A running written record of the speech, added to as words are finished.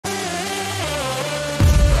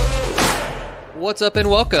What's up and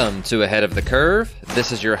welcome to Ahead of the Curve.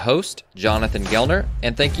 This is your host, Jonathan Gellner,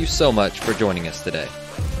 and thank you so much for joining us today.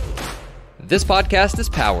 This podcast is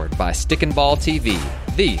powered by Stick and Ball TV,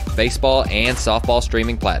 the baseball and softball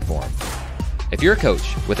streaming platform. If you're a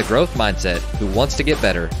coach with a growth mindset who wants to get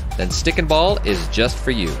better, then Stick and Ball is just for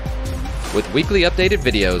you. With weekly updated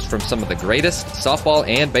videos from some of the greatest softball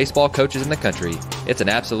and baseball coaches in the country, it's an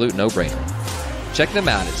absolute no-brainer. Check them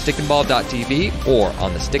out at stickandball.tv or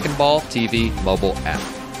on the Stick and Ball TV mobile app.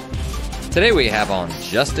 Today we have on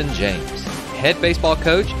Justin James, head baseball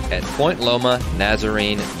coach at Point Loma,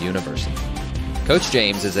 Nazarene University. Coach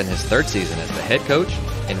James is in his third season as the head coach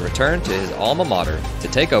and returned to his alma mater to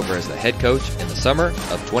take over as the head coach in the summer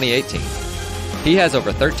of 2018. He has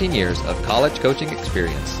over 13 years of college coaching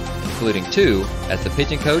experience, including 2 as the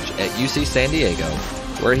pitching coach at UC San Diego,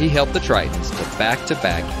 where he helped the Tritons to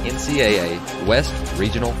back-to-back NCAA West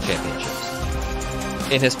Regional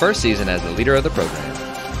Championships. In his first season as the leader of the program,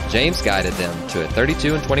 James guided them to a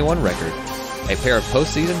 32-21 record, a pair of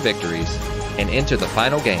postseason victories, and into the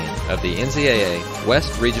final game of the NCAA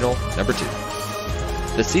West Regional number 2.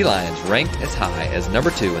 The Sea Lions ranked as high as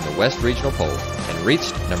number 2 in the West Regional poll and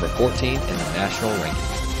reached number 14 in the national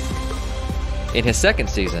rankings. In his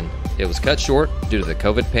second season, it was cut short due to the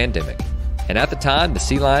COVID pandemic. And at the time, the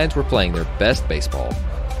Sea Lions were playing their best baseball,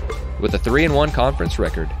 with a 3-1 conference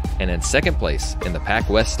record and in second place in the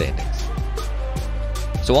PacWest standings.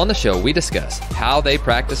 So on the show, we discuss how they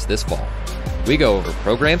practice this fall. We go over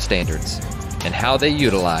program standards and how they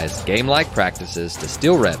utilize game-like practices to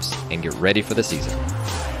steal reps and get ready for the season.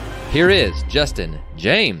 Here is Justin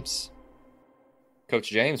James. Coach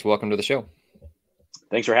James, welcome to the show.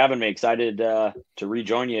 Thanks for having me. Excited to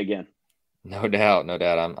rejoin you again. No doubt.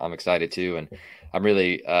 I'm excited too. And I'm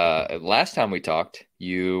really, last time we talked,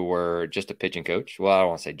 you were just a pitching coach. Well, I don't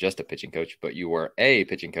want to say just a pitching coach, but you were a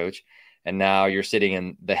pitching coach. And now you're sitting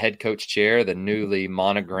in the head coach chair, the newly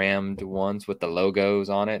monogrammed ones with the logos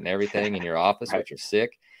on it and everything in your office, which are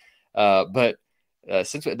sick. But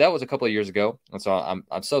since that was a couple of years ago, and so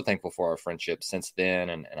I'm so thankful for our friendship since then.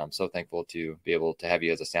 And I'm so thankful to be able to have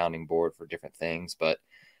you as a sounding board for different things. But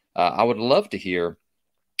I would love to hear.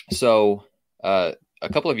 So, a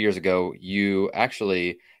couple of years ago, you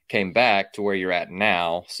actually came back to where you're at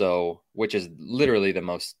now, which is literally the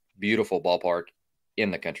most beautiful ballpark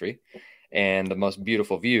in the country and the most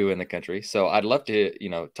beautiful view in the country. So I'd love to,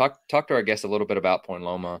 talk to our guests a little bit about Point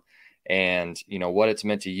Loma and, what it's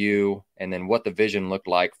meant to you, and then what the vision looked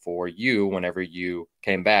like for you whenever you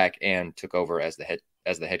came back and took over as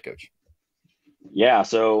the head coach. Yeah,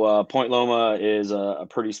 so Point Loma is a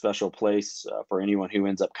pretty special place for anyone who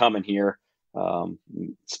ends up coming here.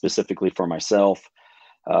 Specifically for myself,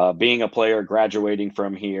 being a player, graduating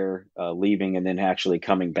from here, leaving, and then actually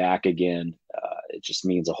coming back again, it just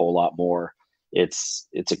means a whole lot more. It's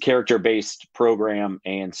a character-based program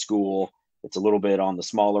and school. It's a little bit on the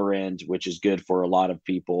smaller end, which is good for a lot of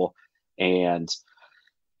people. And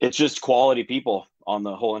it's just quality people on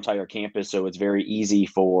the whole entire campus. So it's very easy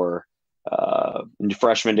for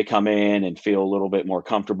freshmen to come in and feel a little bit more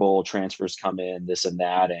comfortable. Transfers come in, this and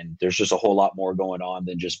that, and there's just a whole lot more going on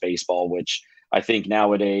than just baseball, which I think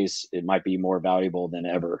nowadays it might be more valuable than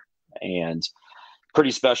ever, and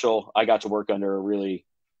pretty special. I got to work under a really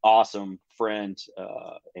awesome friend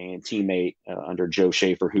and teammate under Joe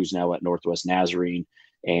Schaefer, who's now at Northwest Nazarene,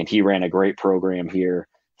 and he ran a great program here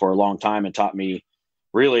for a long time and taught me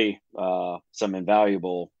really some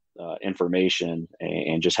invaluable information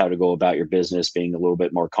and just how to go about your business, being a little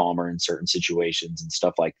bit more calmer in certain situations and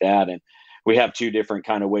stuff like that. And we have 2 different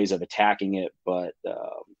kind of ways of attacking it, but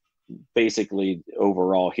basically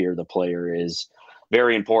overall here, the player is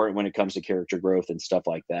very important when it comes to character growth and stuff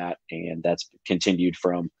like that. And that's continued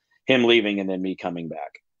from him leaving and then me coming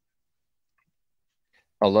back.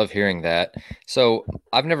 I love hearing that. So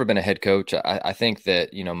I've never been a head coach. I think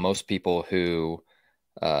that, most people who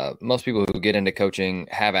get into coaching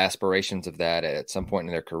have aspirations of that at some point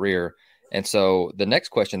in their career. And so the next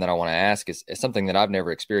question that I want to ask is something that I've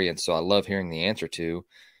never experienced. So I love hearing the answer to.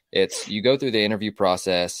 It's you go through the interview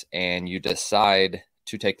process and you decide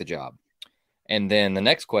to take the job. And then the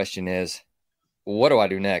next question is, what do I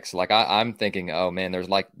do next? Like I'm thinking, oh man,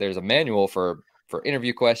 there's a manual for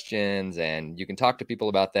interview questions and you can talk to people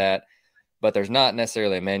about that, but there's not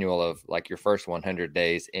necessarily a manual of like your first 100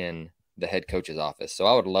 days in the head coach's office. So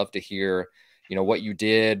I would love to hear, what you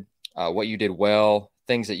did well,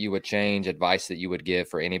 things that you would change, advice that you would give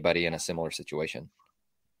for anybody in a similar situation.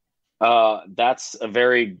 That's a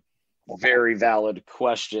very, very valid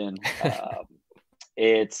question.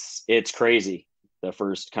 It's crazy the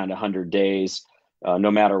first kind of 100 days,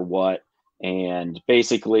 no matter what. And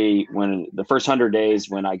basically, when the first 100 days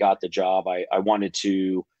when I got the job, I wanted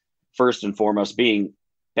to, first and foremost, being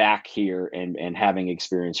back here and having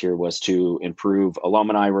experience here, was to improve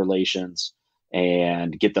alumni relations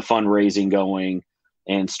and get the fundraising going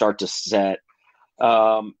and start to set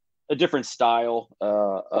a different style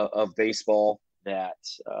of baseball that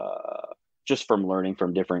just from learning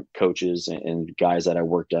from different coaches and guys that I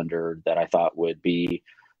worked under, that I thought would be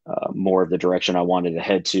more of the direction I wanted to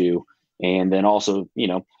head to. And then also,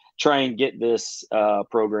 try and get this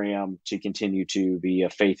program to continue to be a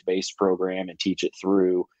faith-based program and teach it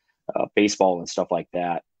through baseball and stuff like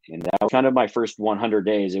that. And that was kind of my first 100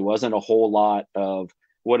 days. It wasn't a whole lot of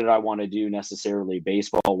what did I want to do necessarily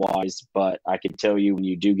baseball-wise, but I can tell you when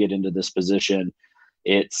you do get into this position,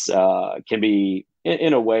 it's can be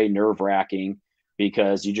in a way nerve-wracking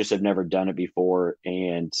because you just have never done it before,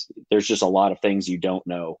 and there's just a lot of things you don't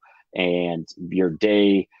know, and your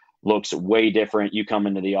day looks way different. You come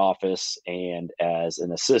into the office, and as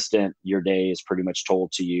an assistant, your day is pretty much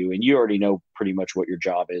told to you, and you already know pretty much what your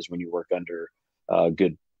job is when you work under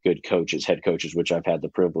good coaches, head coaches, which I've had the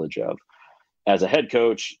privilege of. As a head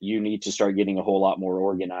coach, you need to start getting a whole lot more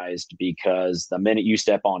organized, because the minute you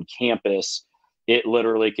step on campus, it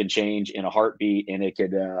literally can change in a heartbeat, and it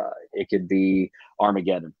could be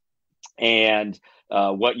Armageddon. And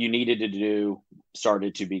what you needed to do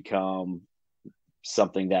started to become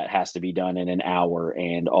something that has to be done in an hour.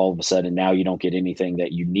 And all of a sudden now you don't get anything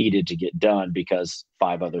that you needed to get done because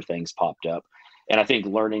 5 other things popped up. And I think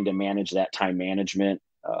learning to manage that time management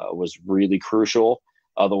was really crucial.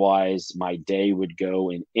 Otherwise, my day would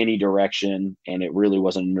go in any direction, and it really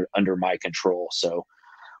wasn't under my control. So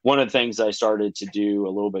one of the things I started to do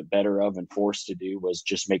a little bit better of and forced to do was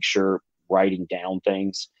just make sure writing down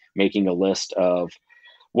things, making a list of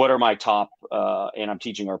what are my top, and I'm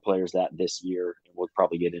teaching our players that this year. We'll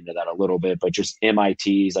probably get into that a little bit, but just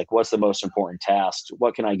MITs, like what's the most important task?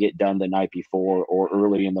 What can I get done the night before or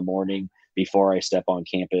early in the morning before I step on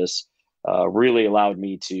campus? Really allowed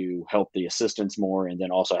me to help the assistants more, and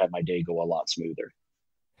then also have my day go a lot smoother.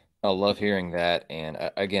 I love hearing that. And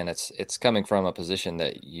again, it's coming from a position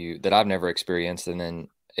that I've never experienced. And then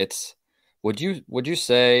would you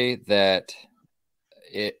say that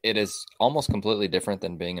it is almost completely different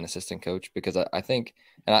than being an assistant coach? Because I think,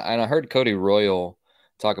 and I heard Cody Royal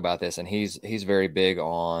talk about this, and he's very big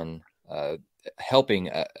on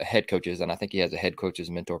helping head coaches. And I think he has a head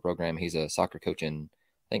coaches mentor program. He's a soccer coach in,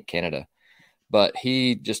 I think, Canada. But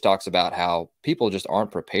he just talks about how people just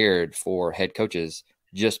aren't prepared for head coaches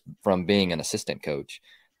just from being an assistant coach.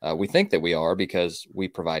 We think that we are because we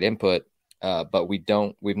provide input, but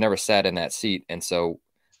we've never sat in that seat. And so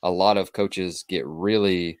a lot of coaches get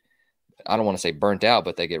really, I don't want to say burnt out,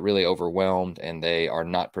 but they get really overwhelmed, and they are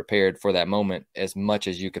not prepared for that moment as much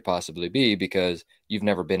as you could possibly be because you've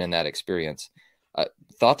never been in that experience.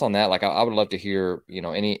 Thoughts on that? Like, I would love to hear,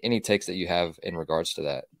 any takes that you have in regards to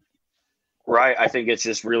that. Right. I think it's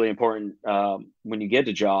just really important when you get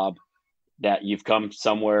a job that you've come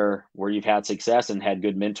somewhere where you've had success and had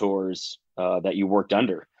good mentors that you worked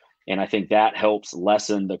under. And I think that helps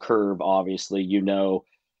lessen the curve. Obviously,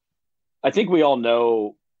 I think we all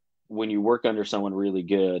know when you work under someone really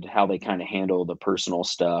good, how they kind of handle the personal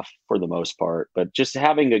stuff for the most part, but just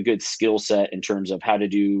having a good skill set in terms of how to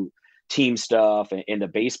do team stuff and the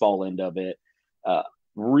baseball end of it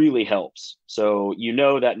really helps. So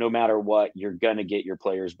that no matter what, you're going to get your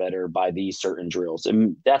players better by these certain drills.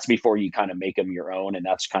 And that's before you kind of make them your own. And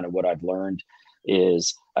that's kind of what I've learned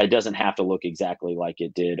is it doesn't have to look exactly like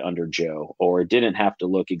it did under Joe, or it didn't have to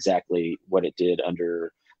look exactly what it did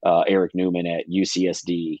under Eric Newman at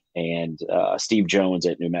UCSD and Steve Jones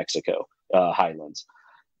at New Mexico Highlands.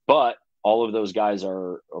 But all of those guys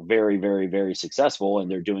are very, very, very successful,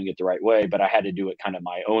 and they're doing it the right way. But I had to do it kind of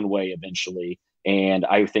my own way eventually. And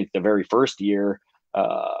I think the very first year,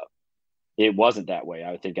 it wasn't that way.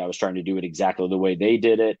 I think I was trying to do it exactly the way they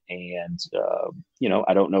did it. And,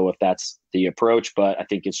 I don't know if that's the approach, but I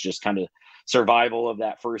think it's just kind of survival of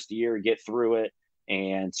that first year, get through it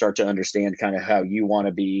and start to understand kind of how you want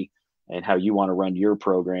to be and how you want to run your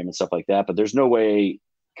program and stuff like that. But there's no way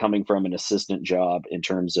coming from an assistant job in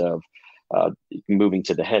terms of moving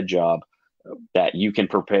to the head job that you can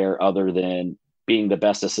prepare other than being the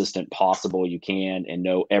best assistant possible you can and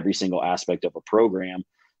know every single aspect of a program,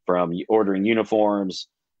 from ordering uniforms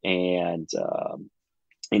and,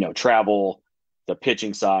 travel, the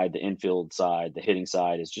pitching side, the infield side, the hitting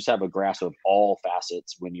side, is just have a grasp of all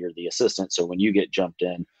facets when you're the assistant. So when you get jumped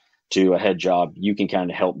in to a head job, you can kind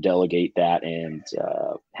of help delegate that and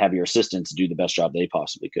have your assistants do the best job they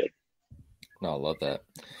possibly could. No, I love that.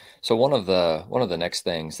 So one of the next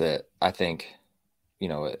things that I think,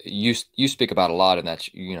 you speak about a lot, and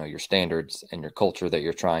that's, your standards and your culture that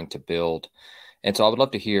you're trying to build. And so I would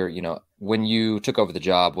love to hear, when you took over the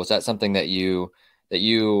job, was that something that you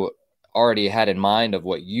already had in mind of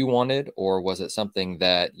what you wanted, or was it something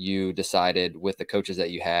that you decided with the coaches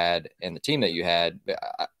that you had and the team that you had?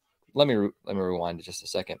 Let me rewind just a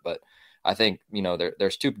second, but I think,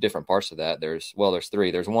 there's two different parts of that. There's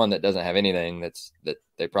three. There's one that doesn't have anything that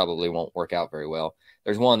they probably won't work out very well.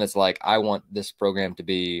 There's one that's like, I want this program to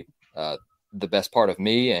be the best part of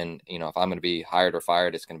me, and if I'm going to be hired or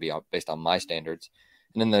fired, it's going to be based on my standards.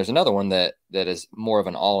 And then there's another one that is more of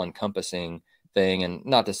an all-encompassing thing, and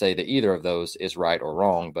not to say that either of those is right or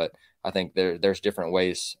wrong, but I think there's different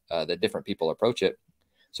ways that different people approach it.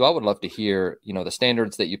 So I would love to hear, the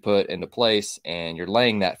standards that you put into place, and you're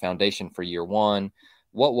laying that foundation for year one.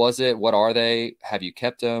 What was it? What are they? Have you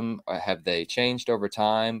kept them? Have they changed over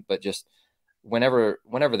time? But just whenever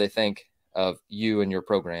they think of you and your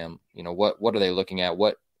program, what are they looking at?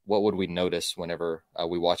 What would we notice whenever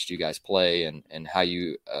we watched you guys play, and how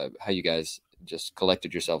you guys just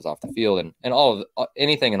collected yourselves off the field, and all of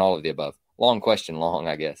anything and all of the above? Long question,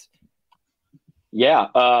 I guess.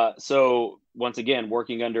 Yeah. So once again,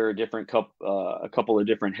 working under a couple of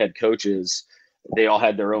different head coaches, they all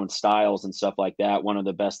had their own styles and stuff like that. One of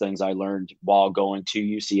the best things I learned while going to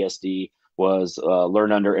UCSD was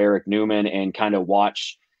learn under Eric Newman and kind of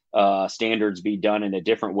watch standards be done in a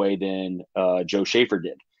different way than Joe Schaefer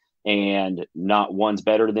did. And not one's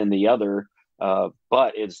better than the other,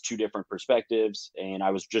 but it's two different perspectives. And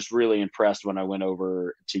I was just really impressed when I went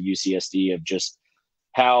over to UCSD of just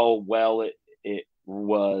how well it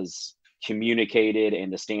was communicated,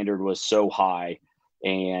 and the standard was so high.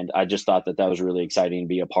 And I just thought that was really exciting to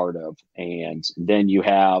be a part of. And then you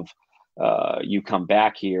come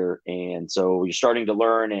back here, and so you're starting to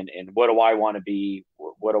learn, and what do I want to be?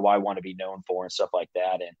 What do I want to be known for, and stuff like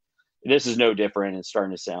that. And this is no different. It's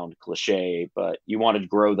starting to sound cliche, but you want to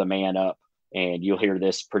grow the man up, and you'll hear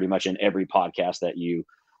this pretty much in every podcast that you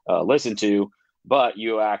listen to, but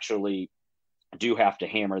you actually do have to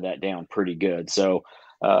hammer that down pretty good. So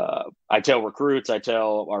I tell recruits, I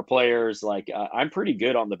tell our players, like, I'm pretty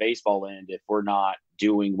good on the baseball end. If we're not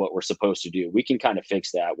doing what we're supposed to do, we can kind of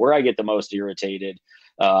fix that. Where I get the most irritated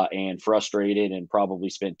and frustrated, and probably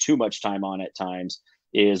spend too much time on at times,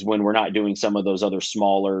 is when we're not doing some of those other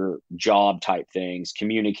smaller job type things,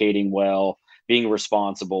 communicating well, being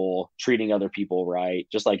responsible, treating other people right,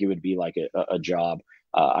 just like it would be like a job.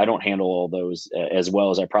 I don't handle all those as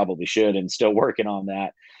well as I probably should, and still working on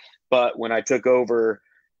that. But when I took over,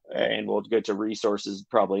 and we'll get to resources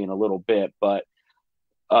probably in a little bit, but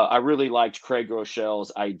I really liked Craig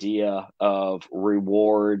Rochelle's idea of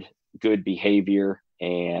reward good behavior,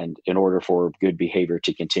 and in order for good behavior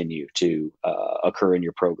to continue to occur in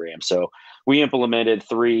your program. So we implemented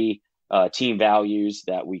three team values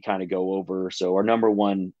that we kind of go over. So our number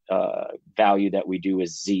one value that we do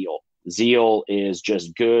is zeal. Zeal is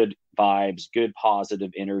just good vibes, good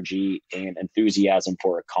positive energy, and enthusiasm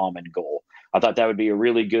for a common goal. I thought that would be a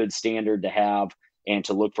really good standard to have, and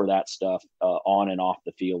to look for that stuff on and off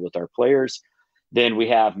the field with our players. Then we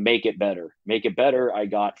have make it better. Make it better I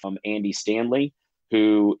got from Andy Stanley,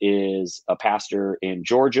 who is a pastor in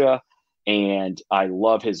Georgia. And I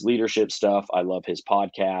love his leadership stuff. I love his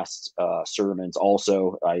podcasts, sermons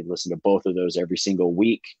also. I listen to both of those every single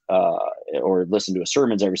week, or listen to his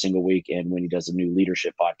sermons every single week. And when he does a new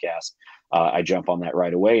leadership podcast, I jump on that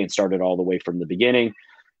right away, and started all the way from the beginning.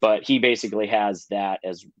 But he basically has that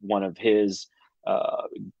as one of his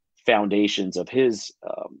foundations of his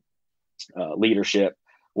leadership,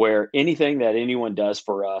 where anything that anyone does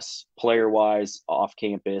for us, player-wise,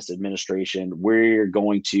 off-campus, administration, we're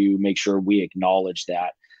going to make sure we acknowledge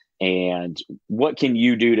that. And what can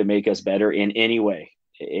you do to make us better in any way?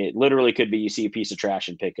 It literally could be you see a piece of trash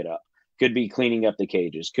and pick it up. Could be cleaning up the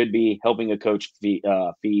cages. Could be helping a coach feed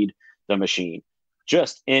the machine.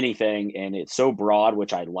 Just anything. And it's so broad,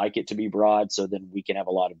 which I like it to be broad, so then we can have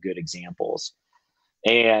a lot of good examples.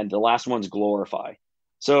 And the last one's glorify.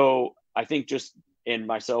 So I think, just and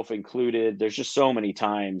myself included, there's just so many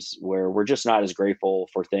times where we're just not as grateful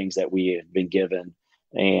for things that we have been given.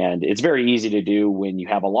 And it's very easy to do when you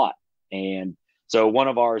have a lot. And so one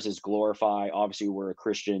of ours is glorify. Obviously, we're a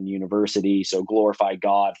Christian university, so glorify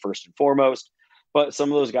God first and foremost. But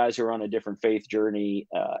some of those guys who are on a different faith journey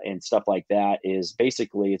and stuff like that, is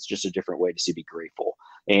basically, it's just a different way to be grateful.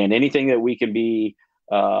 And anything that we can be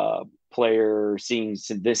player, seeing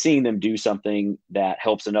them do something that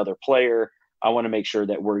helps another player, I want to make sure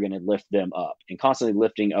that we're going to lift them up and constantly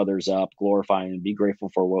lifting others up, glorifying and be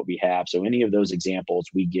grateful for what we have. So any of those examples,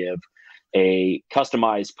 we give a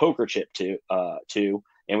customized poker chip to,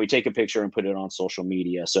 and we take a picture and put it on social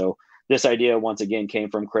media. So this idea, once again, came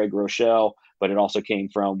from Craig Rochelle, but it also came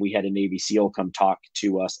from, we had a Navy SEAL come talk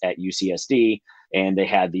to us at UCSD, and they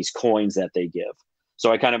had these coins that they give.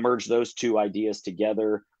 So I kind of merged those two ideas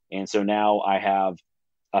together. And so now I have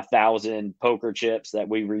 1,000 poker chips that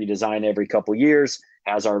we redesign every couple years,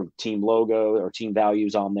 has our team logo or team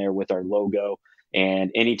values on there with our logo.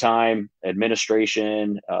 And anytime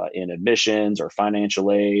administration in admissions or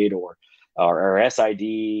financial aid or our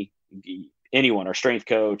SID, anyone, our strength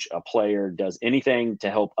coach, a player does anything to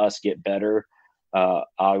help us get better,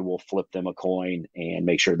 I will flip them a coin and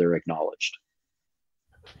make sure they're acknowledged.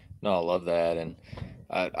 No, I love that. And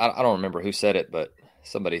I don't remember who said it, but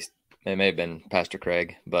it may have been Pastor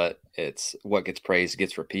Craig, but it's what gets praised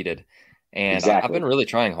gets repeated. And exactly. I've been really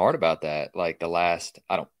trying hard about that. Like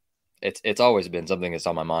it's always been something that's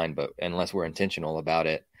on my mind, but unless we're intentional about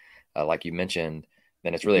it, like you mentioned,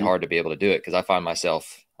 then it's really hard to be able to do it. Cause I find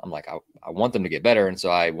myself, I'm like, I want them to get better. And so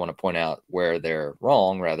I want to point out where they're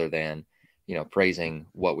wrong rather than, praising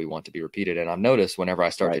what we want to be repeated. And I've noticed whenever I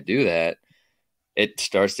start to do that, it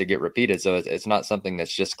starts to get repeated. So it's not something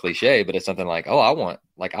that's just cliche, but it's something like, oh, I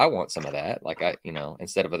want some of that. Like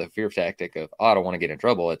instead of the fear tactic of, oh, I don't want to get in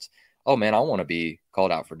trouble. It's, oh man, I want to be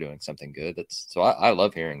called out for doing something good. So I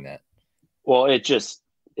love hearing that. Well, it just,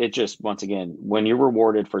 once again, when you're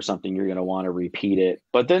rewarded for something, you're going to want to repeat it.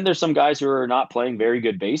 But then there's some guys who are not playing very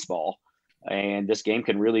good baseball, and this game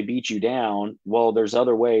can really beat you down. Well, there's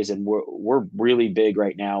other ways, and we're really big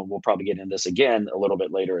right now. We'll probably get into this again a little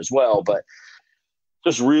bit later as well, but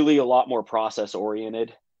just really a lot more process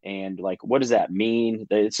oriented. And like, what does that mean?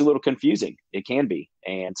 It's a little confusing. It can be.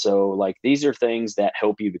 And so like, these are things that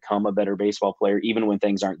help you become a better baseball player, even when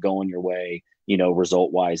things aren't going your way,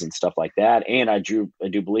 result wise and stuff like that. And I do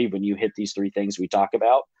believe when you hit these three things we talk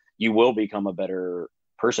about, you will become a better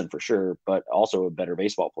person for sure, but also a better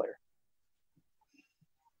baseball player.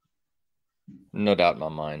 No doubt in my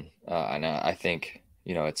mind. And I think,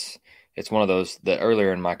 it's one of those that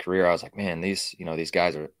earlier in my career, I was like, man, these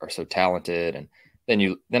guys are so talented. And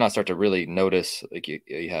then I start to really notice, like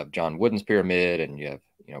you have John Wooden's pyramid, and you have,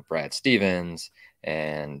 Brad Stevens,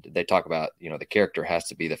 and they talk about, the character has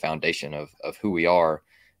to be the foundation of who we are.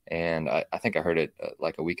 And I think I heard it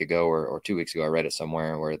like a week ago or 2 weeks ago, I read it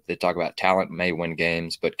somewhere where they talk about talent may win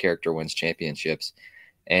games, but character wins championships.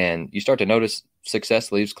 And you start to notice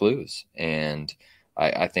success leaves clues. And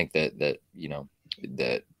I think that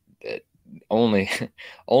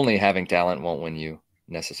only having talent won't win you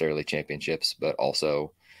necessarily championships, but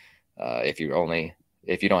also if you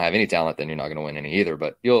don't have any talent, then you're not going to win any either,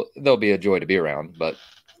 but there'll be a joy to be around. But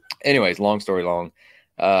anyways, long story long,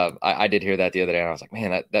 I did hear that the other day, and I was like,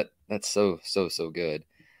 man, that's so good.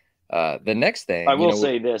 The next thing I will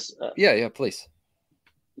say this. Yeah, please.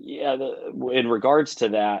 Yeah. In regards to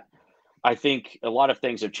that, I think a lot of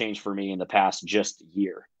things have changed for me in the past just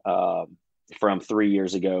year. From 3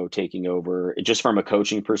 years ago, taking over, just from a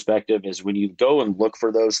coaching perspective, is when you go and look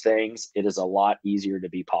for those things, it is a lot easier to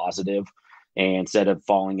be positive, and instead of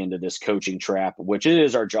falling into this coaching trap, which it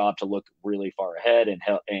is our job to look really far ahead and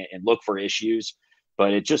help and look for issues,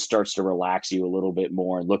 but it just starts to relax you a little bit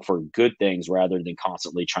more and look for good things rather than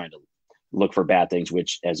constantly trying to look for bad things,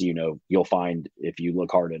 which, as you know, you'll find if you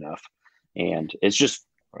look hard enough. And it's just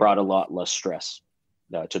brought a lot less stress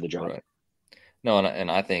to the job. Right. No,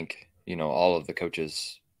 and I think, all of the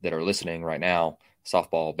coaches that are listening right now,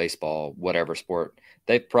 softball, baseball, whatever sport,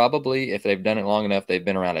 they probably, if they've done it long enough, they've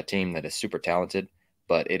been around a team that is super talented,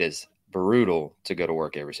 but it is brutal to go to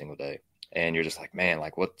work every single day. And you're just like, man,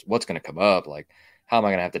 like what's going to come up? Like, how am I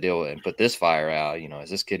going to have to deal with it and put this fire out? Is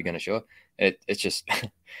this kid going to show up? It's just,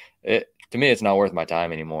 to me, it's not worth my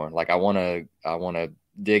time anymore. Like I want to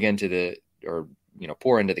dig into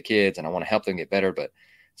pour into the kids, and I want to help them get better. But at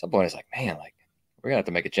some point it's like, man, like, we're gonna have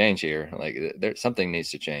to make a change here. Like something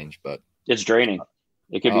needs to change, but it's draining.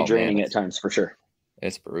 It could be draining at times for sure.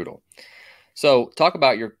 It's brutal. So talk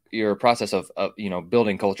about your process of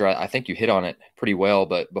building culture. I think you hit on it pretty well,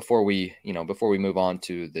 but before we move on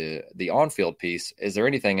to the on-field piece, is there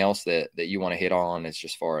anything else that you want to hit on as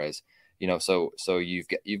just far as, so you've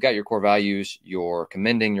got your core values, you're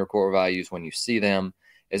commending your core values when you see them.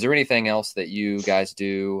 Is there anything else that you guys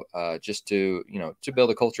do just to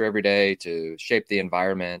build a culture every day, to shape the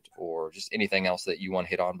environment, or just anything else that you want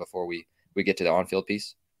to hit on before we get to the on-field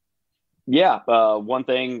piece? Yeah. One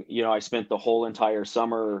thing, I spent the whole entire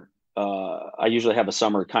summer I usually have a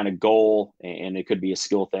summer kind of goal, and it could be a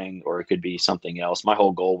skill thing or it could be something else. My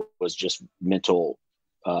whole goal was just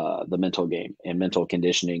the mental game and mental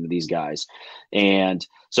conditioning these guys. And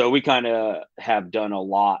so we kind of have done a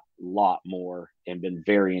lot more and been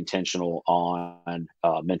very intentional on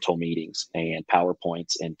mental meetings and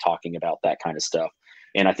PowerPoints and talking about that kind of stuff.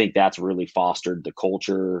 And I think that's really fostered the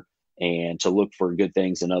culture and to look for good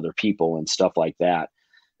things in other people and stuff like that.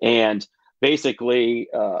 And basically,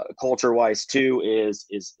 culture wise too, is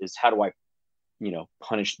how do I,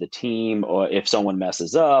 punish the team or if someone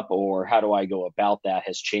messes up, or how do I go about that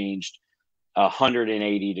has changed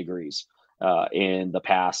 180 degrees in the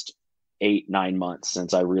past 8-9 months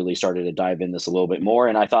since I really started to dive in this a little bit more.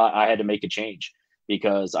 And I thought I had to make a change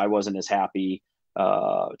because I wasn't as happy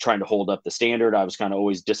trying to hold up the standard. I was kind of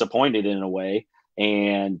always disappointed in a way.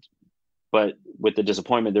 But with the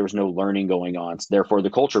disappointment, there was no learning going on. So therefore, the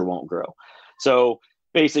culture won't grow. So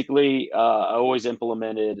basically, I always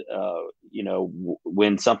implemented,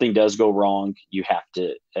 when something does go wrong, you have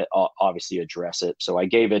to obviously address it. So I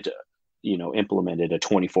gave it, implemented a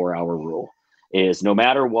 24-hour rule is no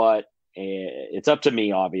matter what, it's up to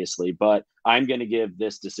me, obviously, but I'm going to give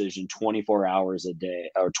this decision 24 hours a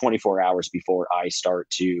day or 24 hours before I start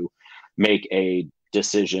to make a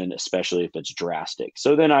decision, especially if it's drastic.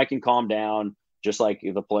 So then I can calm down, just like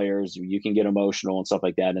the players. You can get emotional and stuff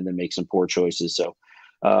like that and then make some poor choices. So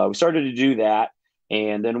we started to do that.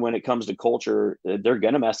 And then when it comes to culture, they're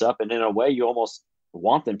going to mess up. And in a way, you almost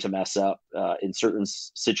want them to mess up in certain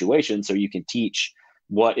situations so you can teach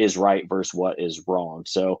what is right versus what is wrong.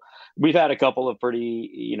 So we've had a couple of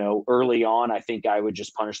pretty, early on, I think I would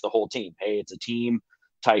just punish the whole team. Hey, it's a team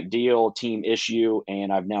type deal, team issue.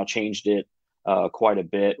 And I've now changed it quite a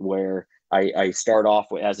bit where I start off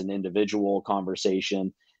as an individual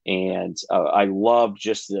conversation. And I love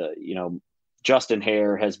just the, Justin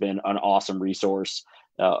Hare has been an awesome resource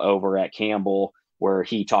over at Campbell, where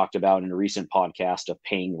he talked about in a recent podcast of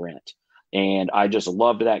paying rent. And I just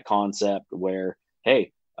loved that concept where,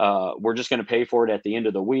 hey, we're just going to pay for it at the end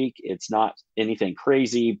of the week. It's not anything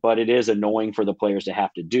crazy, but it is annoying for the players to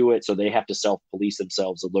have to do it. So they have to self-police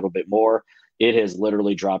themselves a little bit more. It has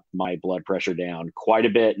literally dropped my blood pressure down quite a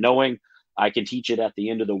bit, knowing I can teach it at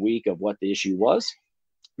the end of the week of what the issue was,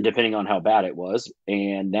 depending on how bad it was.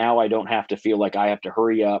 And now I don't have to feel like I have to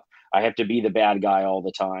hurry up. I have to be the bad guy all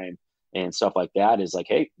the time and stuff like that. Is like,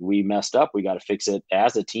 hey, we messed up. We got to fix it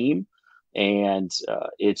as a team. And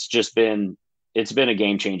it's been a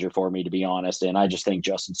game changer for me, to be honest. And I just thank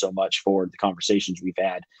Justin so much for the conversations we've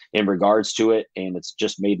had in regards to it. And it's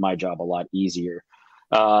just made my job a lot easier.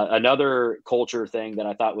 Another culture thing that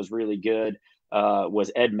I thought was really good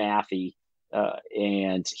was Ed Matthey.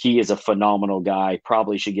 And he is a phenomenal guy.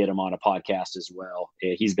 Probably should get him on a podcast as well.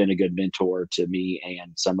 He's been a good mentor to me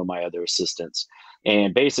and some of my other assistants.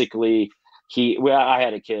 And basically, I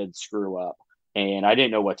had a kid screw up and I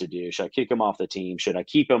didn't know what to do. Should I kick him off the team? Should I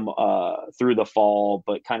keep him through the fall,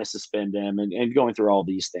 but kind of suspend him and going through all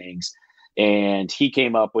these things? And he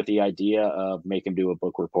came up with the idea of make him do a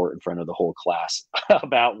book report in front of the whole class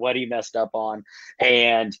about what he messed up on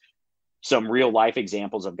and some real life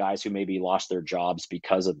examples of guys who maybe lost their jobs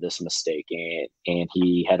because of this mistake. And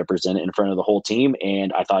he had to present it in front of the whole team.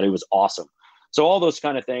 And I thought it was awesome. So all those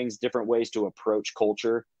kind of things, different ways to approach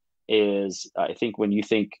culture is, I think when you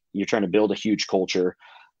think you're trying to build a huge culture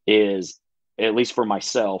is, at least for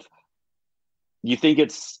myself, you think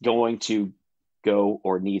it's going to go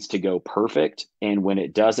or needs to go perfect. And when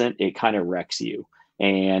it doesn't, it kind of wrecks you.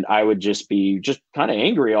 And I would just be kind of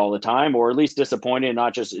angry all the time, or at least disappointed,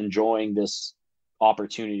 not just enjoying this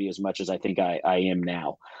opportunity as much as I think I am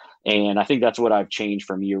now. And I think that's what I've changed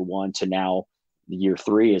from year one to now. Year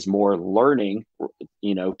three is more learning,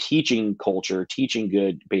 teaching culture, teaching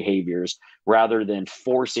good behaviors rather than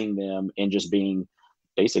forcing them and just being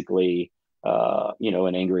basically,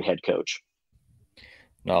 an angry head coach.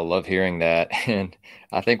 No, I love hearing that. And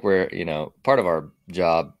I think part of our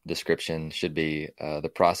job description should be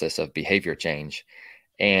the process of behavior change.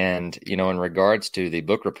 And, in regards to the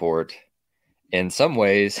book report, in some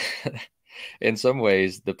ways,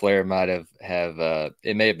 the player might have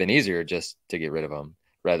it may have been easier just to get rid of him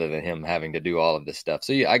rather than him having to do all of this stuff.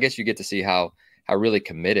 So I guess you get to see how really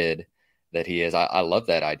committed that he is. I love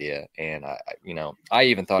that idea. And I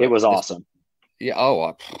even thought it was awesome. Yeah.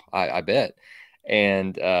 Oh, I bet.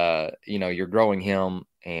 And, you're growing him.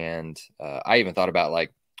 And I even thought about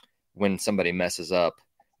like when somebody messes up,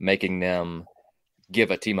 making them give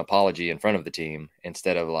a team apology in front of the team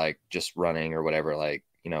instead of like just running or whatever. Like,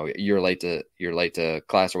 you're late to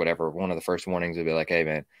class or whatever. One of the first warnings would be like, hey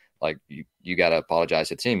man, like you got to apologize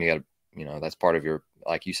to the team. You got to, that's part of your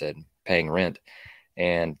like you said, paying rent.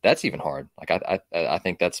 And that's even hard. Like I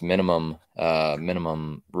think that's minimum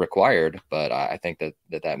required, but I think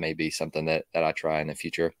that may be something that I try in the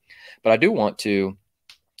future. But I do want to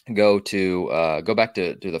go back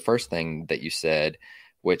to the first thing that you said,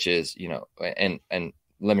 which is, and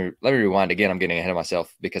let me rewind again. I'm getting ahead of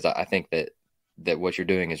myself because I think that what you're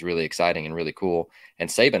doing is really exciting and really cool. And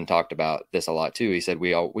Saban talked about this a lot too. He said,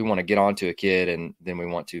 we want to get onto a kid and then we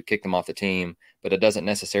want to kick them off the team, but it doesn't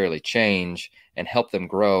necessarily change and help them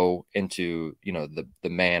grow into, the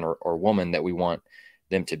man or woman that we want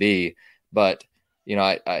them to be. But,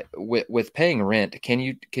 with paying rent, can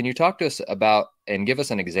you talk to us about and give us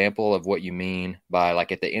an example of what you mean by,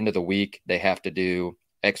 like, at the end of the week, they have to do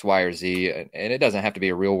X, Y, or Z. And it doesn't have to be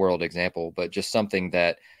a real world example, but just something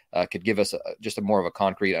that could give us just a more of a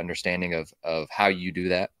concrete understanding of how you do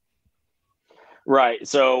that. Right.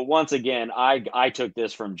 So once again, I took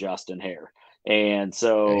this from Justin Hare. And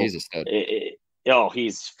so he's a stud.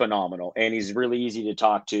 He's phenomenal, and he's really easy to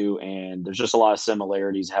talk to. And there's just a lot of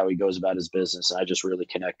similarities how he goes about his business. I just really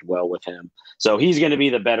connect well with him. So he's going to be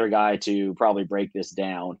the better guy to probably break this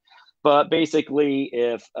down. But basically,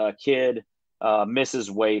 if a kid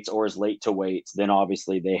misses weights or is late to weights, then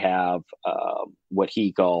obviously they have what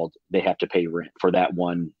he called, they have to pay rent for that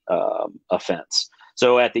one offense.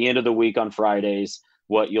 So at the end of the week on Fridays,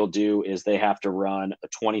 what you'll do is they have to run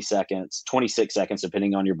 26 seconds,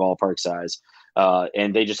 depending on your ballpark size.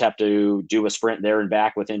 And they just have to do a sprint there and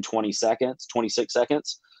back within 26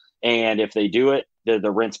 seconds. And if they do it,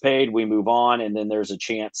 the rent's paid, we move on. And then there's a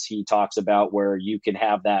chance he talks about where you can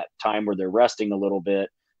have that time where they're resting a little bit,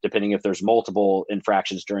 depending if there's multiple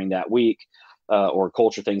infractions during that week or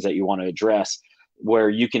culture things that you want to address, where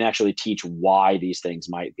you can actually teach why these things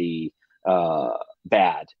might be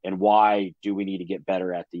bad and why do we need to get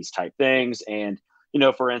better at these type things. And,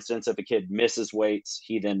 for instance, if a kid misses weights,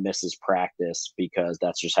 he then misses practice because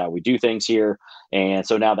that's just how we do things here. And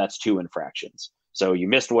so now that's 2 infractions. So you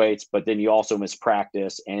missed weights, but then you also missed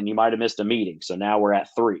practice and you might've missed a meeting. So now we're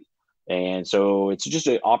at 3. And so it's just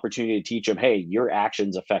an opportunity to teach them, hey, your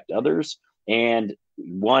actions affect others, and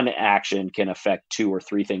one action can affect 2 or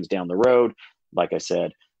 3 things down the road. Like I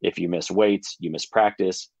said, if you miss weights, you miss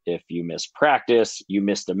practice. If you miss practice, you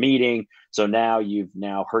missed a meeting. So now you've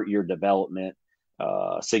hurt your development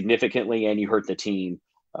significantly, and you hurt the team,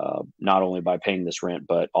 not only by paying this rent,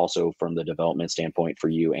 but also from the development standpoint for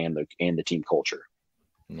you and the team culture.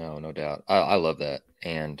 No doubt. I love that.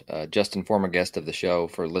 And Justin, former guest of the show,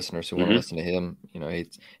 for listeners who want to listen to him,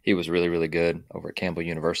 he was really, really good over at Campbell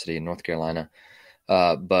University in North Carolina.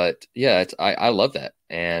 But yeah, I love that.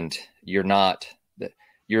 And you're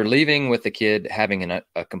leaving with the kid having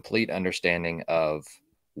a complete understanding of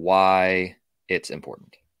why it's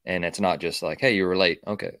important. And it's not just like, hey, you were late.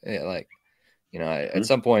 Okay. Yeah, at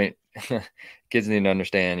some point, kids need to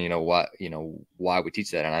understand, why we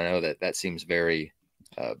teach that. And I know that seems very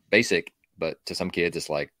basic, but to some kids, it's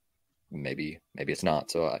like, maybe it's not.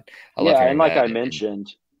 So I love hearing and like that. I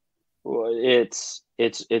mentioned,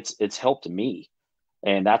 it's helped me.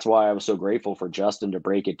 And that's why I was so grateful for Justin to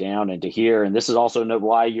break it down and to hear. And this is also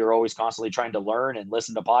why you're always constantly trying to learn and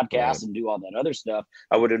listen to podcasts and do all that other stuff.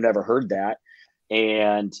 I would have never heard that.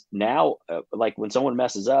 And now, like when someone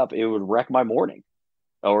messes up, it would wreck my morning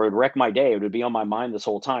or it would wreck my day. It would be on my mind this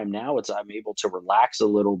whole time. Now I'm able to relax a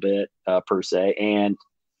little bit per se. And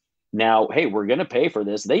now, hey, we're going to pay for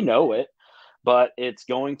this. They know it. But it's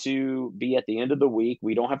going to be at the end of the week.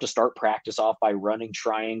 We don't have to start practice off by running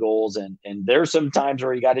triangles. And there's some times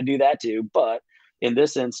where you got to do that too. But in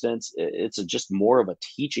this instance, it's just more of a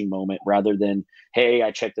teaching moment rather than, hey,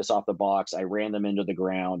 I checked this off the box. I ran them into the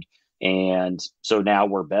ground. And so now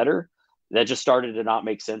we're better. That just started to not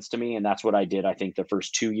make sense to me. And that's what I did, I think, the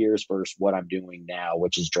first 2 years versus what I'm doing now,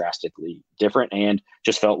 which is drastically different, and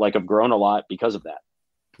just felt like I've grown a lot because of that.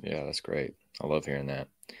 Yeah, that's great. I love hearing that.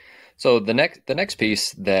 So the next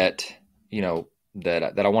piece that I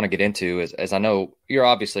want to get into is, as I know you're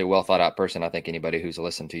obviously a well thought out person. I think anybody who's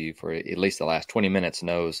listened to you for at least the last 20 minutes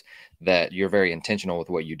knows that you're very intentional with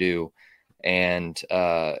what you do. And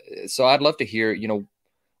so I'd love to hear,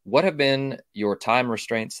 what have been your time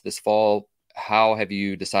restraints this fall? How have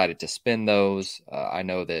you decided to spend those? I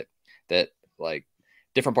know that like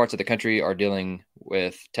different parts of the country are dealing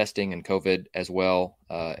with testing and COVID as well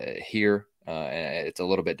here. And it's a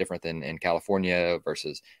little bit different than in California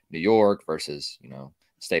versus New York versus,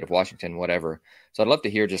 state of Washington, whatever. So I'd love to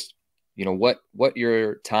hear just, what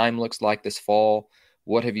your time looks like this fall.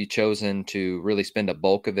 What have you chosen to really spend a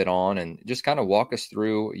bulk of it on? And just kind of walk us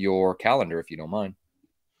through your calendar, if you don't mind.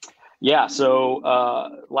 Yeah.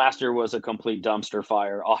 So last year was a complete dumpster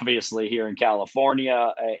fire, obviously here in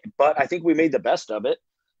California, but I think we made the best of it.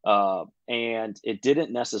 And it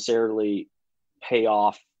didn't necessarily pay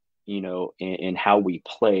off, in how we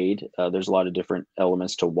played. There's a lot of different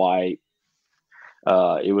elements to why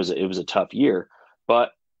it was a tough year,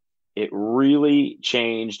 but it really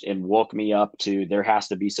changed and woke me up to there has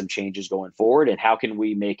to be some changes going forward, and how can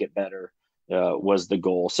we make it better was the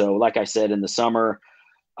goal. So, like I said, in the summer,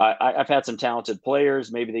 I've had some talented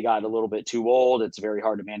players. Maybe they got a little bit too old. It's very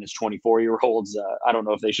hard to manage 24-year-olds. I don't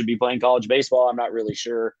know if they should be playing college baseball. I'm not really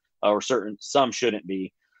sure, or certain some shouldn't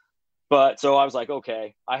be. But so I was like,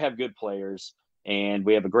 okay, I have good players and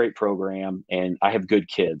we have a great program and I have good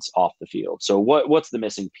kids off the field. So what's the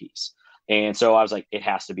missing piece? And so I was like, it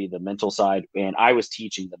has to be the mental side. And I was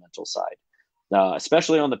teaching the mental side,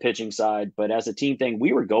 especially on the pitching side. But as a team thing,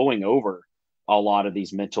 we were going over a lot of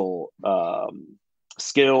these mental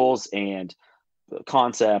skills and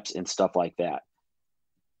concepts and stuff like that.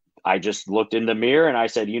 I just looked in the mirror and I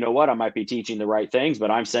said, you know what? I might be teaching the right things,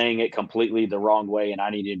 but I'm saying it completely the wrong way. And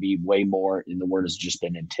I need to be way more, and the word has just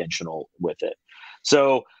been intentional with it.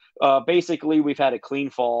 So basically, we've had a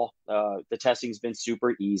clean fall. The testing's been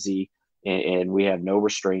super easy, and we have no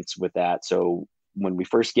restraints with that. So when we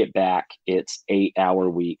first get back, it's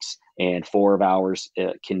 8-hour weeks, and 4 of ours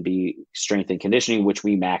can be strength and conditioning, which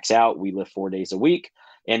we max out. We lift 4 days a week.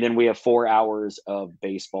 And then we have 4 hours of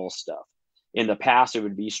baseball stuff. In the past, it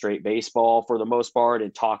would be straight baseball for the most part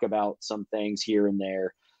and talk about some things here and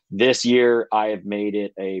there. This year, I have made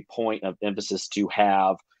it a point of emphasis to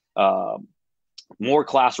have more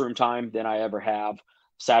classroom time than I ever have.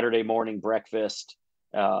 Saturday morning breakfast,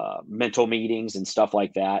 mental meetings and stuff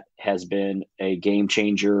like that has been a game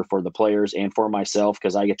changer for the players and for myself,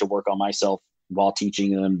 because I get to work on myself while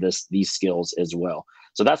teaching them these skills as well.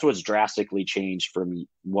 So that's what's drastically changed from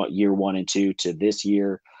what year 1 and 2 to this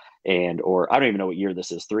year. Or I don't even know what year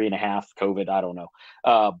this is, 3.5 COVID. I don't know.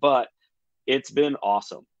 But it's been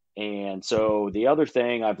awesome. And so the other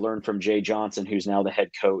thing I've learned from Jay Johnson, who's now the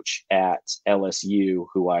head coach at LSU,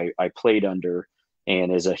 who I played under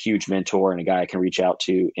and is a huge mentor and a guy I can reach out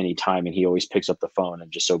to anytime. And he always picks up the phone.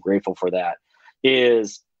 I'm just so grateful for that,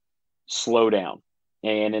 is slow down.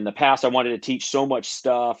 And in the past, I wanted to teach so much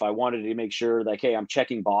stuff. I wanted to make sure like, hey, I'm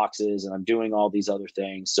checking boxes and I'm doing all these other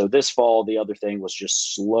things. So this fall, the other thing was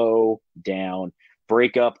just slow down,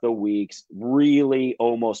 break up the weeks, really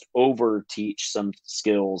almost over teach some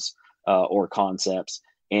skills or concepts,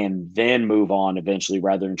 and then move on eventually,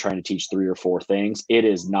 rather than trying to teach 3 or 4 things. It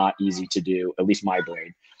is not easy to do, at least my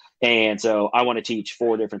brain. And so I want to teach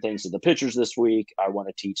 4 different things to the pitchers this week. I want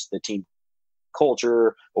to teach the team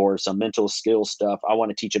culture or some mental skill stuff. I want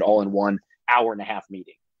to teach it all in 1 hour-and-a-half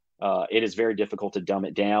meeting. It is very difficult to dumb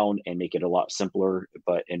it down and make it a lot simpler,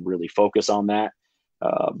 and really focus on that.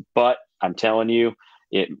 But I'm telling you,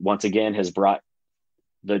 it once again has brought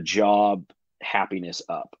the job happiness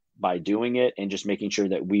up by doing it and just making sure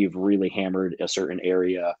that we've really hammered a certain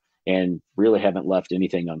area and really haven't left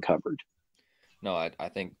anything uncovered. No, I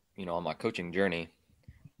think, on my coaching journey,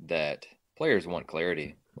 that players want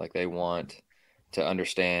clarity. Like, they want to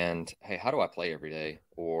understand, hey, how do I play every day?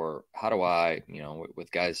 Or how do I,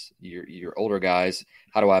 with guys, your older guys,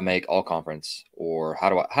 how do I make all conference? Or how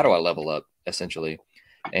do I level up, essentially?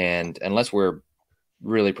 And unless we're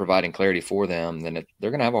really providing clarity for them, then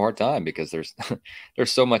they're going to have a hard time, because there's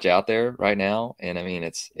so much out there right now. And I mean,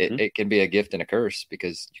 it can be a gift and a curse,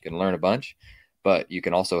 because you can learn a bunch, but you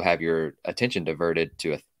can also have your attention diverted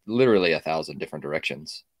to literally 1,000 different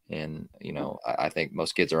directions. And, I think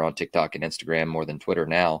most kids are on TikTok and Instagram more than Twitter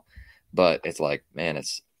now, but it's like, man,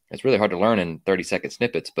 it's really hard to learn in 30-second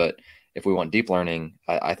snippets. But if we want deep learning,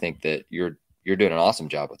 I think that you're doing an awesome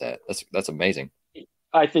job with that. That's amazing.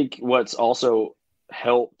 I think what's also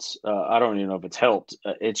helped, I don't even know if it's helped.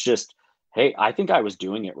 It's just, hey, I think I was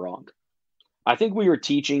doing it wrong. I think we were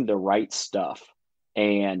teaching the right stuff,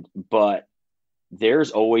 but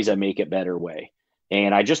there's always a make it better way.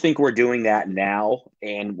 And I just think we're doing that now.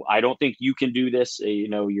 And I don't think you can do this.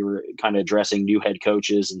 You're kind of addressing new head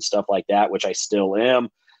coaches and stuff like that, which I still am.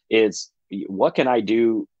 Is what can I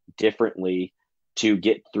do differently to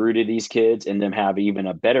get through to these kids and them have even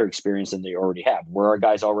a better experience than they already have? Were our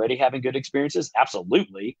guys already having good experiences?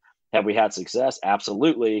 Absolutely. Have we had success?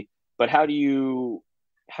 Absolutely. But how do you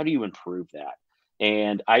improve that?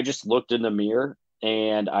 And I just looked in the mirror,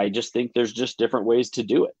 and I just think there's just different ways to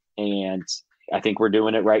do it. And I think we're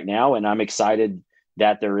doing it right now. And I'm excited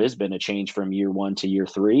that there has been a change from year 1 to year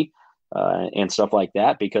 3 and stuff like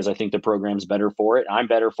that, because I think the program's better for it. I'm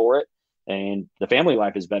better for it. And the family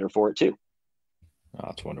life is better for it too. Oh,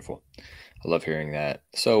 that's wonderful. I love hearing that.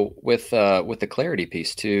 So with the clarity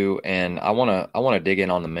piece too, and I wanna dig in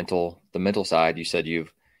on the mental side. You said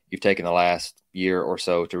you've taken the last year or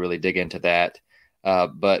so to really dig into that.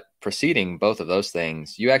 But preceding both of those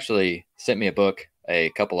things, you actually sent me a book a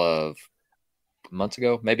couple of months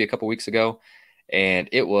ago, maybe a couple weeks ago, and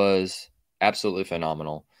it was absolutely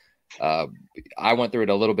phenomenal. Uh, I went through it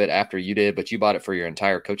a little bit after you did, but you bought it for your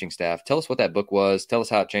entire coaching staff. Tell us what that book was. Tell us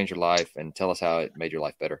how it changed your life, and tell us how it made your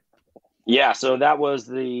life better. Yeah, so that was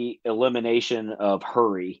the elimination of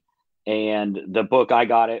hurry. And the book I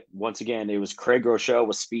got it once again, it was Craig Rochelle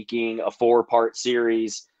was speaking a 4-part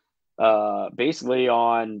series, basically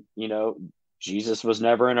on, Jesus was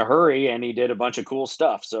never in a hurry and he did a bunch of cool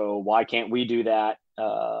stuff. So why can't we do that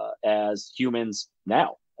as humans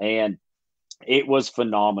now? And it was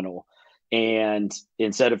phenomenal. And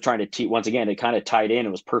instead of trying to teach, once again, it kind of tied in.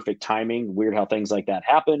 It was perfect timing. Weird how things like that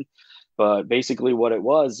happen. But basically, what it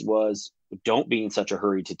was don't be in such a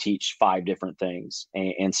hurry to teach 5 different things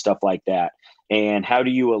and stuff like that. And how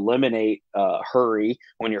do you eliminate hurry?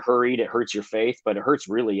 When you're hurried, it hurts your faith, but it hurts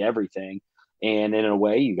really everything. And in a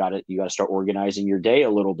way, you got to start organizing your day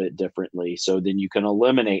a little bit differently, so then you can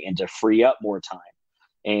eliminate and to free up more time.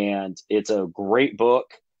 And it's a great book.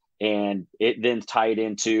 And it then tied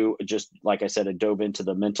into, just like I said, it dove into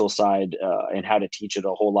the mental side and how to teach it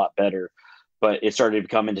a whole lot better. But it started to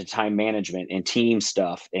come into time management and team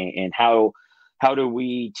stuff, and how do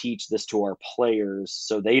we teach this to our players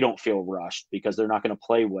so they don't feel rushed because they're not going to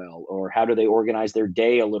play well, or how do they organize their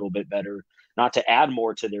day a little bit better, not to add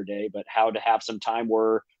more to their day, but how to have some time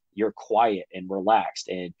where you're quiet and relaxed.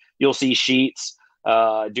 And you'll see Sheets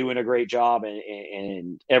doing a great job,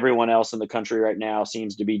 and everyone else in the country right now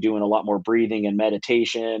seems to be doing a lot more breathing and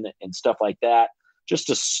meditation and stuff like that, just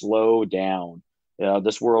to slow down.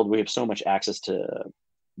 This world, we have so much access to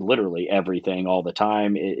literally everything all the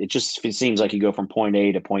time. It seems like you go from point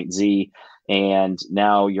A to point Z, and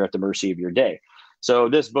now you're at the mercy of your day. So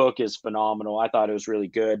this book is phenomenal. I thought it was really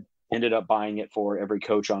good. Ended up buying it for every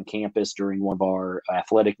coach on campus during one of our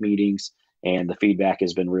athletic meetings, and the feedback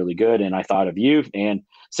has been really good. And I thought of you and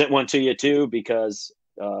sent one to you too, because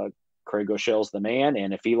Craig Rochelle's the man,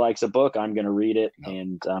 and if he likes a book, I'm going to read it,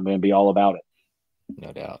 and I'm going to be all about it.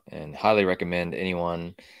 No doubt. And highly recommend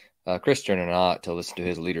anyone, Christian or not, to listen to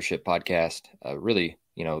his leadership podcast. Really,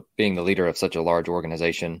 being the leader of such a large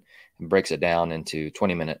organization, and breaks it down into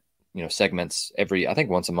 20-minute, segments I think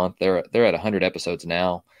once a month. They're at 100 episodes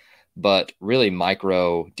now, but really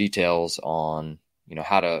micro details on,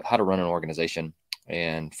 how to run an organization,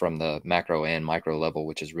 and from the macro and micro level,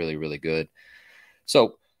 which is really, really good.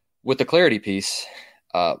 So with the clarity piece,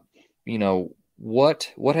 what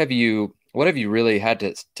have you really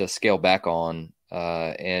had to scale back on?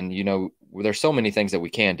 And there's so many things that we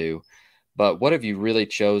can do, but what have you really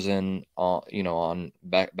chosen on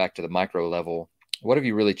back to the micro level? What have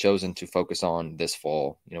you really chosen to focus on this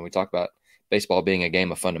fall? We talk about baseball being a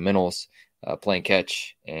game of fundamentals, playing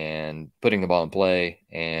catch and putting the ball in play,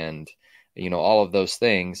 and all of those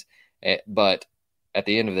things. But at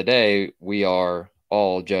the end of the day, we are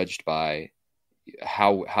all judged by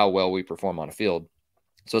how well we perform on a field.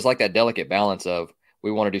 So it's like that delicate balance of,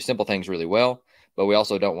 we want to do simple things really well, but we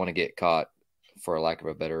also don't want to get caught, for lack of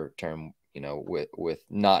a better term, with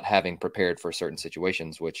not having prepared for certain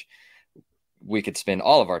situations, which we could spend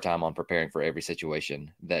all of our time on preparing for every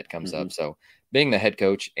situation that comes up. So being the head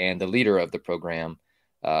coach and the leader of the program,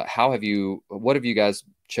 what have you guys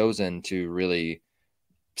chosen to really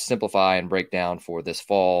simplify and break down for this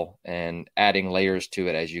fall, and adding layers to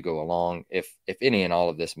it as you go along, if any and all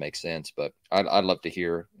of this makes sense? But I'd love to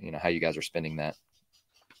hear, how you guys are spending that.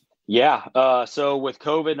 Yeah. So with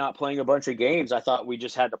COVID not playing a bunch of games, I thought we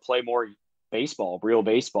just had to play more baseball, real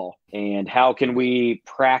baseball. And how can we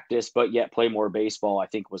practice but yet play more baseball, I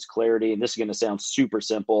think, was clarity. And this is going to sound super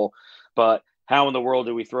simple, but how in the world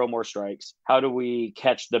do we throw more strikes? How do we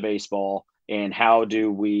catch the baseball? And how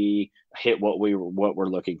do we hit what we're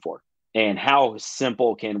looking for? And how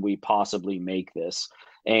simple can we possibly make this?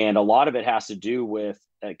 And a lot of it has to do with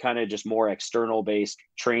kind of just more external based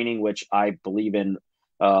training, which I believe in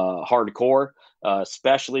hardcore,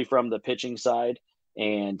 especially from the pitching side,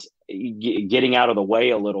 and getting out of the way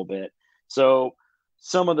a little bit. So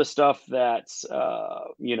some of the stuff that's,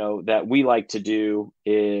 that we like to do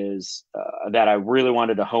is that I really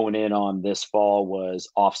wanted to hone in on this fall was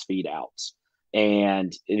off speed outs.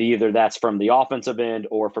 And either that's from the offensive end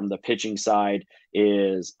or from the pitching side,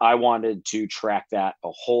 is I wanted to track that a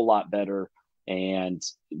whole lot better and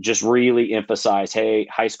just really emphasize, hey,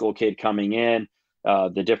 high school kid coming in,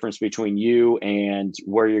 The difference between you and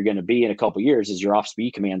where you're going to be in a couple of years is your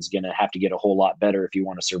off-speed command is going to have to get a whole lot better if you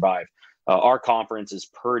want to survive. Our conference is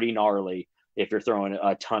pretty gnarly if you're throwing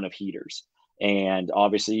a ton of heaters. And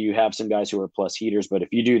obviously you have some guys who are plus heaters, but if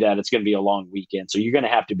you do that, it's going to be a long weekend. So you're going to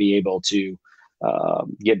have to be able to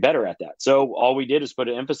get better at that. So all we did is put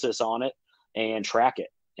an emphasis on it and track it.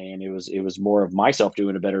 And it was more of myself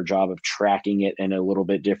doing a better job of tracking it in a little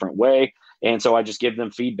bit different way. And so I just give them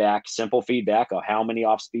feedback, simple feedback of how many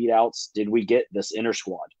off speed outs did we get this inter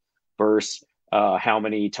squad versus how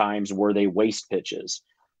many times were they waste pitches.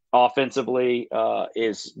 Offensively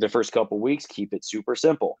is the first couple of weeks, keep it super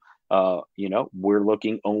simple. We're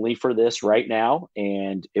looking only for this right now,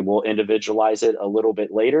 and it will individualize it a little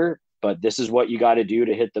bit later, but this is what you got to do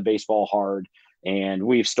to hit the baseball hard. And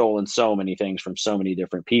we've stolen so many things from so many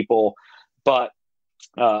different people. But,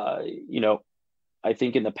 I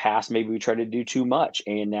think in the past, maybe we tried to do too much,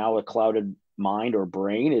 and now a clouded mind or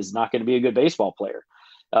brain is not going to be a good baseball player.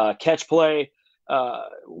 Catch play,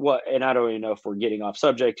 and I don't even know if we're getting off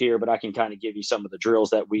subject here, but I can kind of give you some of the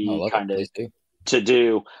drills that we kind of to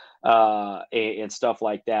do and stuff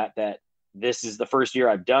like that, that this is the first year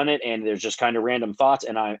I've done it, and there's just kind of random thoughts,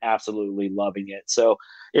 and I'm absolutely loving it. So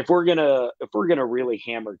if we're gonna really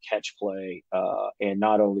hammer catch play, and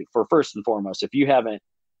not only for first and foremost, if you haven't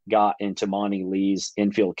got into Monty Lee's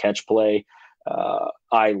infield catch play,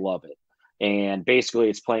 I love it. And basically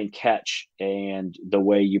it's playing catch, and the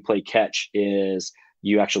way you play catch is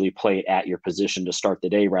you actually play it at your position to start the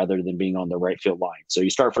day rather than being on the right field line. So you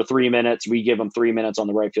start for 3 minutes. We give them 3 minutes on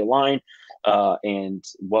the right field line. And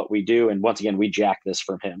what we do, and once again, we jack this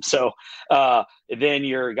from him. So then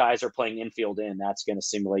your guys are playing infield in. That's going to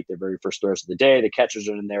simulate their very first throws of the day. The catchers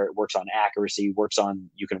are in there. It works on accuracy,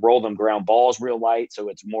 you can roll them ground balls real light. So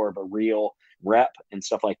it's more of a real rep and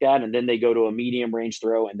stuff like that. And then they go to a medium range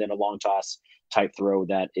throw and then a long toss type throw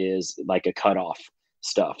that is like a cutoff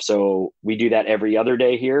stuff. So we do that every other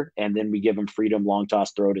day here. And then we give them freedom, long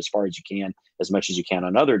toss, throw it as far as you can, as much as you can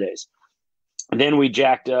on other days. And then we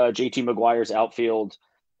jacked JT McGuire's outfield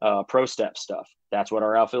pro step stuff. That's what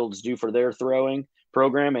our outfielders do for their throwing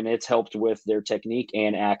program, and it's helped with their technique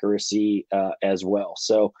and accuracy as well.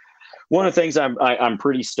 So one of the things I'm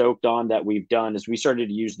pretty stoked on that we've done is we started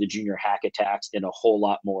to use the junior hack attacks in a whole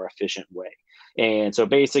lot more efficient way. And so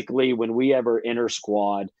basically when we ever enter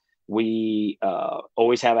squad, we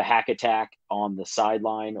always have a hack attack on the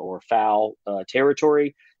sideline or foul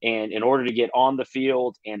territory. And in order to get on the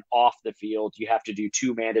field and off the field, you have to do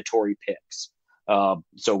 2 mandatory picks.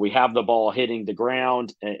 So we have the ball hitting the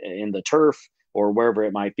ground in the turf or wherever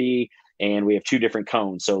it might be, and we have 2 different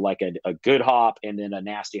cones. So like a good hop and then a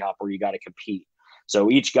nasty hop where you got to compete. So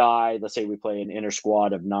each guy, let's say we play an inter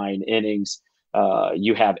squad of 9 innings,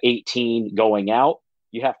 you have 18 going out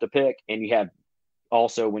you have to pick, and you have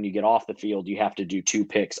also, when you get off the field, you have to do 2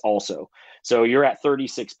 picks also. So you're at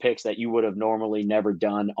 36 picks that you would have normally never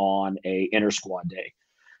done on a inter squad day.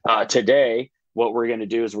 Today, what we're going to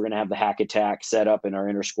do is we're going to have the hack attack set up in our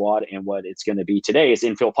inter squad. And what it's going to be today is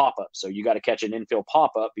infield pop-up. So you got to catch an infield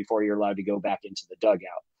pop-up before you're allowed to go back into the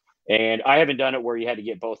dugout. And I haven't done it where you had to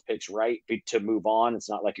get both picks right to move on. It's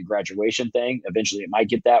not like a graduation thing. Eventually it might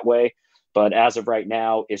get that way. But as of right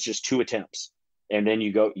now, it's just 2 attempts. And then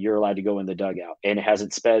you're allowed to go in the dugout, and it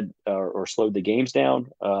hasn't sped or slowed the games down.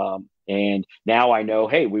 And now I know,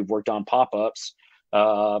 hey, we've worked on pop-ups.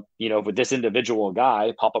 With this individual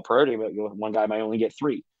guy, pop-up priority, one guy might only get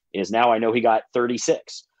 3. Is now I know he got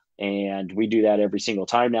 36, and we do that every single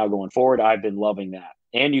time now going forward. I've been loving that.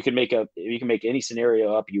 And you can make any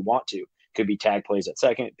scenario up you want to. Could be tag plays at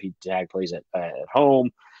second, be tag plays at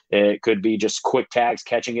home. It could be just quick tags,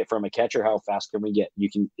 catching it from a catcher. How fast can we get?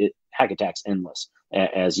 Hack attack's endless,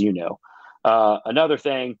 as you know. Another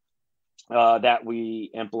thing that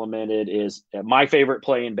we implemented is my favorite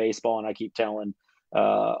play in baseball, and I keep telling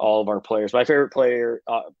all of our players, my favorite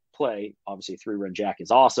play, obviously 3-run jack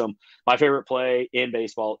is awesome. My favorite play in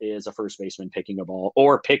baseball is a first baseman picking a ball,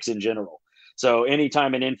 or picks in general. So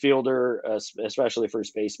anytime an infielder, especially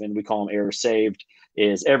first baseman, we call him error saved,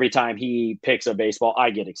 is every time he picks a baseball,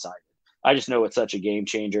 I get excited. I just know it's such a game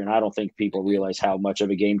changer, and I don't think people realize how much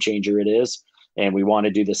of a game changer it is. And we want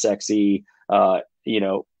to do the sexy,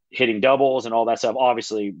 hitting doubles and all that stuff.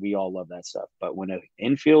 Obviously, we all love that stuff. But when an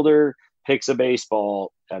infielder picks a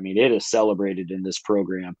baseball, I mean, it is celebrated in this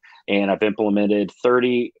program. And I've implemented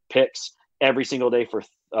 30 picks every single day for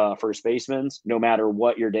first basemen. No matter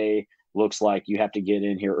what your day looks like, you have to get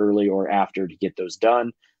in here early or after to get those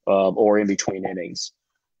done, or in between innings.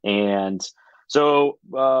 And so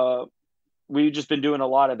we've just been doing a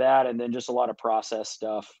lot of that, and then just a lot of process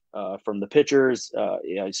stuff from the pitchers.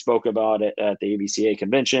 I spoke about it at the ABCA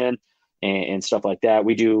convention and stuff like that.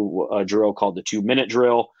 We do a drill called the 2-minute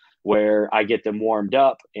drill, where I get them warmed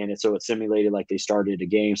up, and it's simulated like they started a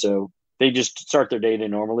game. So they just start their day they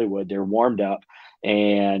normally would. They're warmed up,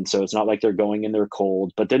 and so it's not like they're going in there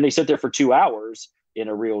cold. But then they sit there for 2 hours in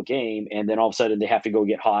a real game, and then all of a sudden they have to go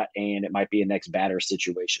get hot, and it might be a next batter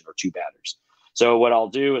situation or 2 batters. So what I'll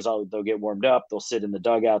do is they'll get warmed up. They'll sit in the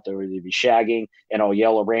dugout. They'll either be shagging, and I'll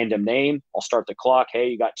yell a random name. I'll start the clock. Hey,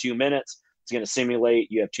 you got 2 minutes. It's going to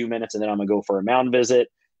simulate. You have 2 minutes, and then I'm going to go for a mound visit,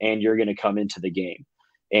 and you're going to come into the game.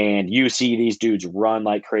 And you see these dudes run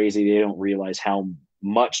like crazy. They don't realize how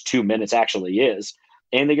much 2 minutes actually is.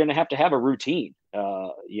 And they're going to have a routine.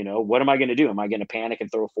 What am I going to do? Am I going to panic and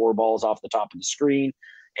throw 4 balls off the top of the screen?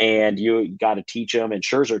 And you got to teach them. And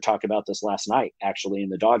Scherzer talked about this last night, actually, in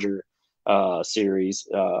the Dodger series,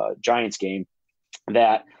 Giants game,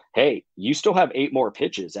 that, hey, you still have 8 more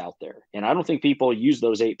pitches out there. And I don't think people use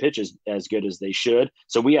those 8 pitches as good as they should.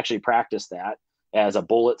 So we actually practice that as a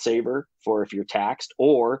bullet saver for if you're taxed,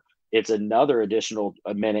 or it's another additional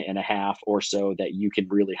 1.5 minutes or so that you can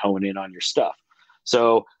really hone in on your stuff.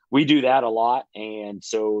 So we do that a lot. And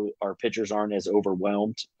so our pitchers aren't as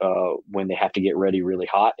overwhelmed when they have to get ready really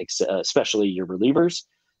hot, especially your relievers.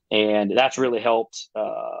 And that's really helped,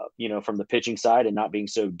 from the pitching side, and not being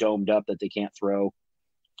so domed up that they can't throw,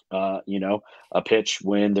 a pitch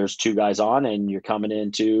when there's 2 guys on and you're coming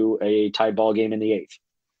into a tied ball game in the 8th.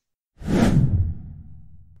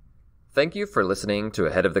 Thank you for listening to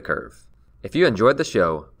Ahead of the Curve. If you enjoyed the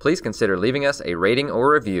show, please consider leaving us a rating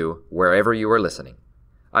or review wherever you are listening.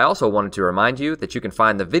 I also wanted to remind you that you can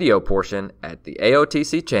find the video portion at the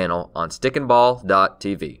AOTC channel on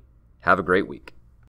stickandball.tv. Have a great week.